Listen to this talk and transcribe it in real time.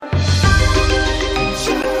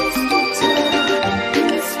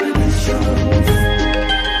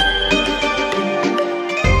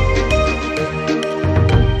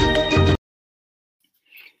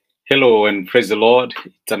Praise the Lord.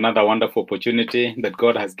 It's another wonderful opportunity that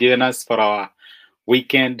God has given us for our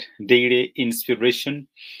weekend daily inspiration.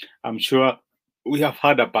 I'm sure we have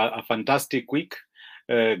had a fantastic week.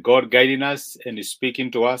 God guiding us and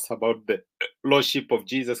speaking to us about the Lordship of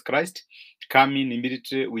Jesus Christ. Coming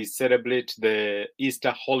immediately, we celebrate the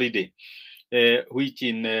Easter holiday, which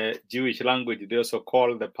in Jewish language they also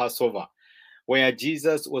call the Passover, where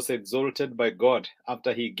Jesus was exalted by God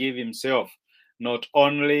after he gave himself not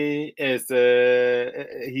only as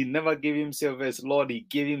he never gave himself as Lord, he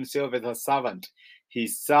gave himself as a servant. He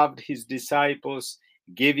served his disciples,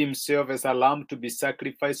 gave himself as a lamb to be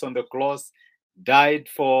sacrificed on the cross, died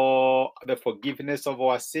for the forgiveness of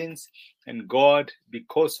our sins, and God,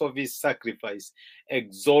 because of his sacrifice,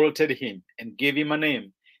 exalted him and gave him a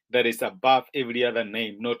name that is above every other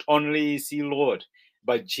name. Not only is he Lord,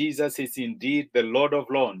 but Jesus is indeed the Lord of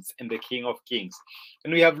Lords and the King of Kings.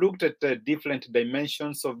 And we have looked at different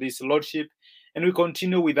dimensions of this Lordship, and we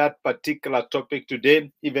continue with that particular topic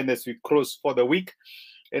today, even as we close for the week.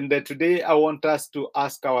 And today I want us to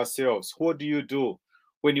ask ourselves, what do you do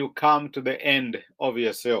when you come to the end of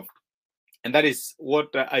yourself? And that is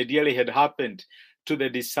what ideally had happened to the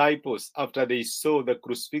disciples after they saw the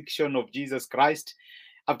crucifixion of Jesus Christ,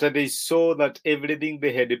 after they saw that everything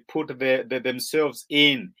they had put themselves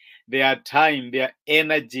in, their time, their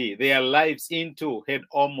energy, their lives into had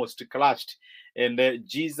almost crashed. And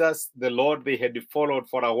Jesus, the Lord they had followed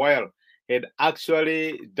for a while, had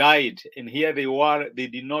actually died. And here they were, they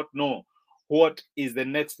did not know what is the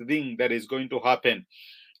next thing that is going to happen.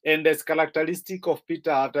 And as characteristic of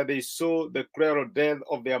Peter, after they saw the cruel death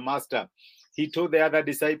of their master, he told the other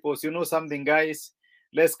disciples, you know something, guys?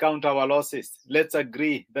 Let's count our losses. Let's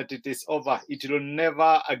agree that it is over. It will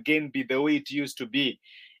never again be the way it used to be.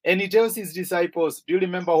 And he tells his disciples, do you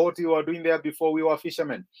remember what we were doing there before we were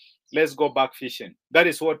fishermen? Let's go back fishing. That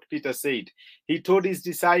is what Peter said. He told his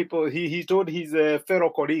disciples, he told his fellow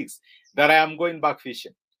colleagues that I am going back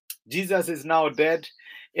fishing. Jesus is now dead.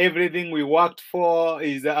 Everything we worked for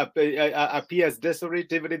appears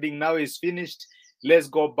desolate. Everything now is finished. Let's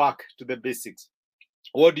go back to the basics.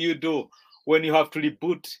 What do you do when you have to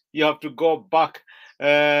reboot? You have to go back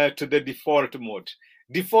to the default mode.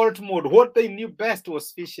 Default mode, what they knew best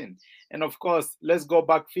was fishing. And of course, let's go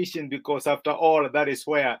back fishing because after all, that is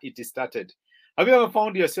where it started. Have you ever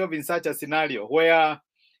found yourself in such a scenario where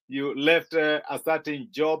you left a certain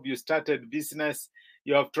job, you started business,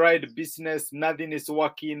 you have tried business, nothing is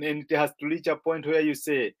working, and it has to reach a point where you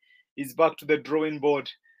say, it's back to the drawing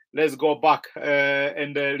board. Let's go back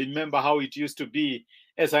and remember how it used to be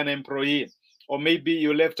as an employee. Or maybe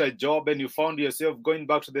you left a job and you found yourself going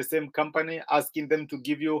back to the same company, asking them to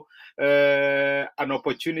give you an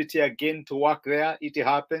opportunity again to work there. It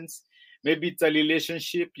happens. Maybe it's a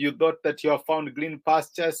relationship. You thought that you have found green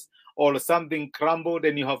pastures or something crumbled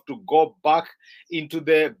and you have to go back into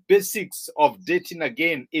the basics of dating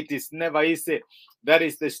again. It is never easy. That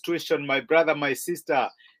is the situation, my brother, my sister,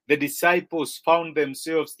 the disciples found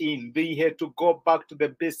themselves in. They had to go back to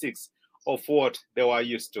the basics of what they were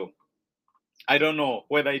used to. I don't know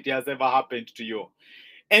whether it has ever happened to you.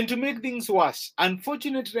 And to make things worse,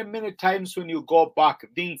 unfortunately, many times when you go back,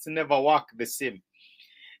 things never work the same.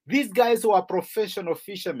 These guys were professional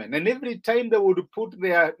fishermen, and every time they would put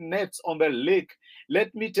their nets on the lake,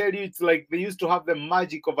 let me tell you, it's like they used to have the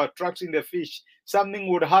magic of attracting the fish. Something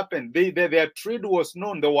would happen. Their trade was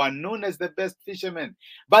known. They were known as the best fishermen.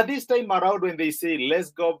 But this time around, when they say,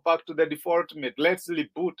 let's go back to the default mode, let's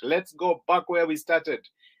reboot, let's go back where we started,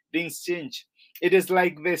 things change. It is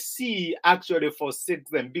like the sea actually forsakes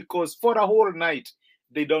them because for a whole night,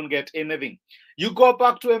 they don't get anything. You go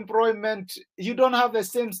back to employment, you don't have the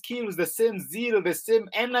same skills, the same zeal, the same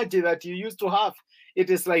energy that you used to have. It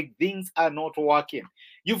is like things are not working.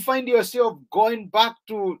 You find yourself going back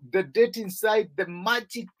to the dating side, the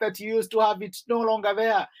magic that you used to have, it's no longer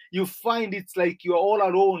there. You find it's like you're all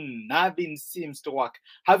alone. Nothing seems to work.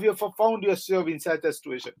 Have you ever found yourself in such a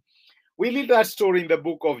situation? We read that story in the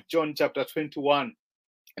book of John chapter 21.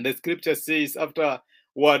 And the scripture says, afterward,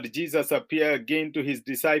 Jesus appeared again to his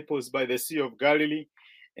disciples by the Sea of Galilee.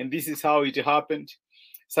 And this is how it happened.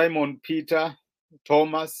 Simon Peter,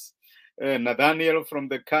 Thomas, Nathanael from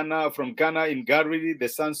Cana in Galilee, the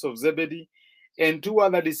sons of Zebedee, and two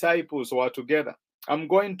other disciples were together. I'm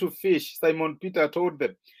going to fish, Simon Peter told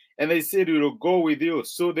them. And they said, we will go with you.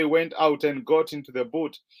 So they went out and got into the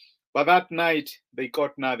boat. But that night, they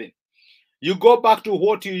caught nothing. You go back to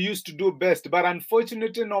what you used to do best, but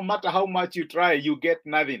unfortunately, no matter how much you try, you get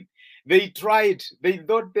nothing. They tried. They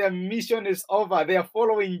thought their mission is over. They are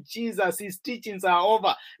following Jesus. His teachings are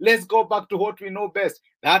over. Let's go back to what we know best.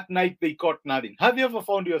 That night they caught nothing. Have you ever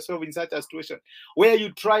found yourself in such a situation where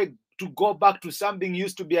you try to go back to something you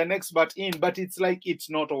used to be an expert in, but it's like it's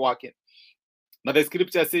not working? But the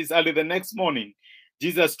scripture says, early the next morning,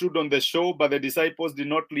 Jesus stood on the shore, but the disciples did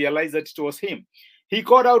not realize that it was him. He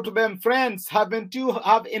called out to them, friends, haven't you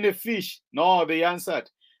have any fish? No, they answered.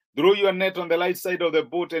 Throw your net on the right side of the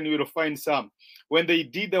boat and you will find some. When they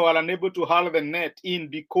did, they were unable to haul the net in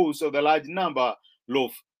because of the large number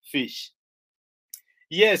of fish.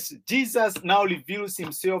 Yes, Jesus now reveals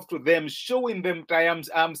himself to them, showing them that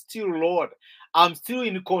I'm still Lord. I'm still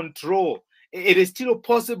in control. It is still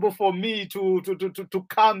possible for me to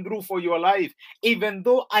come through for your life, even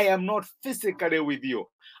though I am not physically with you.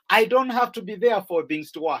 I don't have to be there for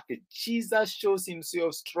things to work. Jesus shows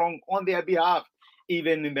himself strong on their behalf,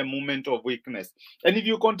 even in the moment of weakness. And if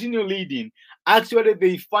you continue reading, actually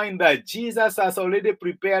they find that Jesus has already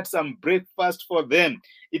prepared some breakfast for them.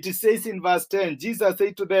 It says in verse 10, Jesus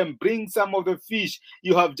said to them, bring some of the fish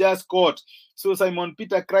you have just caught. So Simon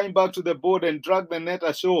Peter climbed back to the boat and dragged the net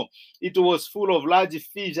ashore. It was full of large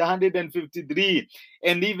fish, 153.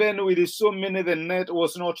 And even with so many, the net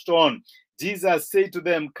was not torn. Jesus said to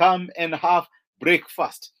them, come and have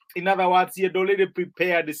breakfast. In other words, he had already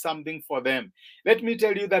prepared something for them. Let me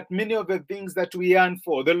tell you that many of the things that we yearn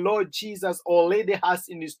for, the Lord Jesus already has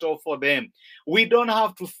in store for them. We don't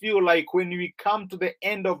have to feel like when we come to the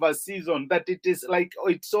end of a season that it is like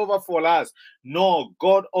it's over for us. No,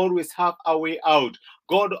 God always have a way out.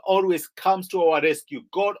 God always comes to our rescue.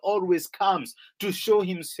 God always comes to show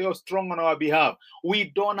himself strong on our behalf.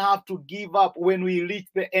 We don't have to give up when we reach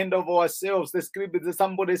the end of ourselves. The scripture,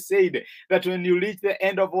 somebody said that when you reach the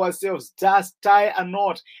end of ourselves, just tie a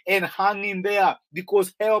knot and hang in there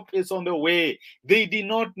because help is on the way. They did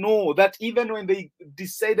not know that even when they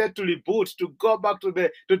decided to reboot, to go back to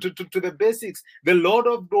the basics, the Lord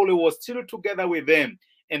of glory was still together with them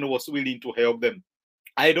and was willing to help them.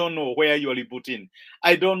 I don't know where you're rebooting.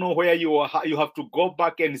 I don't know where you have to go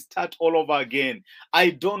back and start all over again. I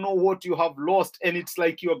don't know what you have lost, and it's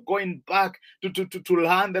like you're going back to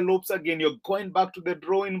learn the ropes again. You're going back to the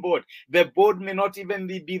drawing board. The board may not even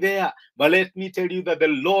be there, but let me tell you that the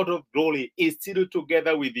Lord of glory is still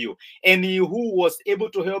together with you. And he who was able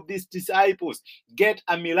to help these disciples get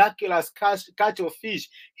a miraculous catch of fish,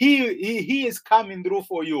 he is coming through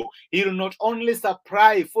for you. He will not only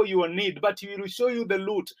supply for your need, but he will show you the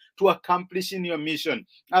route to accomplishing your mission.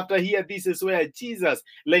 After here, this is where Jesus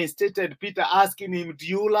reinstated Peter, asking him, do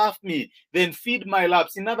you love me? Then feed my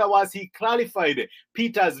lambs. In other words, he clarified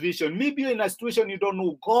Peter's vision. Maybe you're in a situation you don't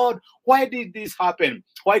know, God, why did this happen?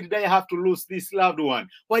 Why did I have to lose this loved one?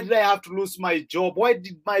 Why did I have to lose my job? Why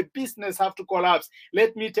did my business have to collapse?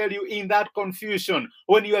 Let me tell you, in that confusion,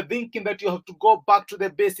 when you are thinking that you have to go back to the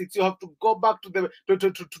basics, you have to go back to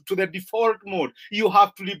the default mode, you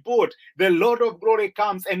have to reboot. The Lord of glory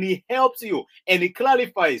comes and he helps you and he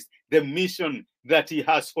clarifies the mission that he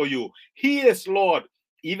has for you. He is Lord,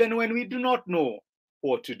 even when we do not know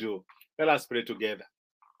what to do. Let us pray together.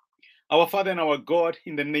 Our Father and our God,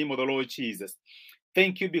 in the name of the Lord Jesus,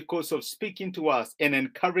 thank you because of speaking to us and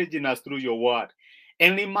encouraging us through your word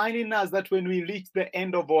and reminding us that when we reach the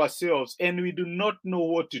end of ourselves and we do not know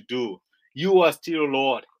what to do, you are still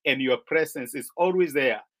Lord and your presence is always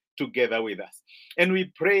there together with us. And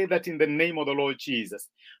we pray that in the name of the Lord Jesus,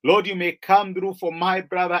 Lord, you may come through for my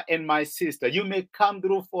brother and my sister. You may come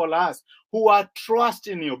through for us who are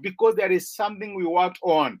trusting you because there is something we worked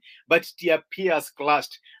on, but it appears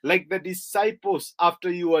clashed. Like the disciples after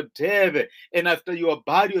your death and after your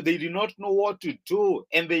burial, they did not know what to do.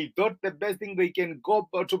 And they thought the best thing they can go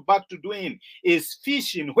back to doing is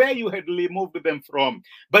fishing where you had removed them from.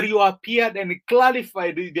 But you appeared and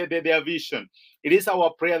clarified their vision. It is our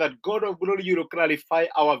prayer that God of glory, you will clarify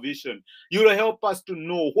our vision. You will help us to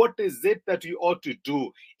know what is it that we ought to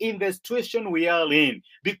do in the situation we are in.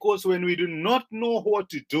 Because when we do not know what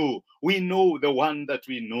to do, we know the one that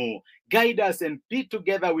we know. Guide us and be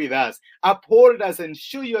together with us. Uphold us and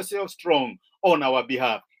show yourself strong on our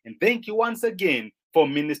behalf. And thank you once again for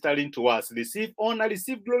ministering to us. Receive honor,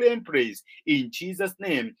 receive glory and praise. In Jesus'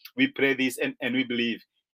 name, we pray this and we believe.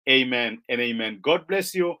 Amen and amen. God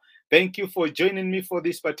bless you. Thank you for joining me for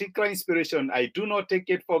this particular inspiration. I do not take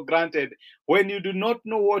it for granted. When you do not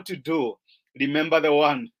know what to do, remember the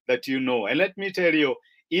one that you know. And let me tell you,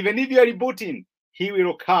 even if you are rebooting, he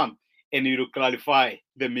will come and he will clarify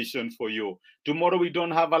the mission for you. Tomorrow we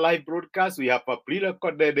don't have a live broadcast. We have a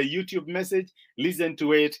pre-recorded YouTube message. Listen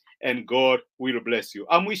to it and God will bless you.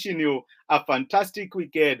 I'm wishing you a fantastic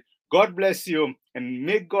weekend. God bless you, and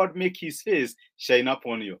may God make his face shine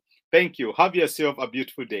upon you. Thank you. Have yourself a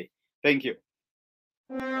beautiful day. Thank you.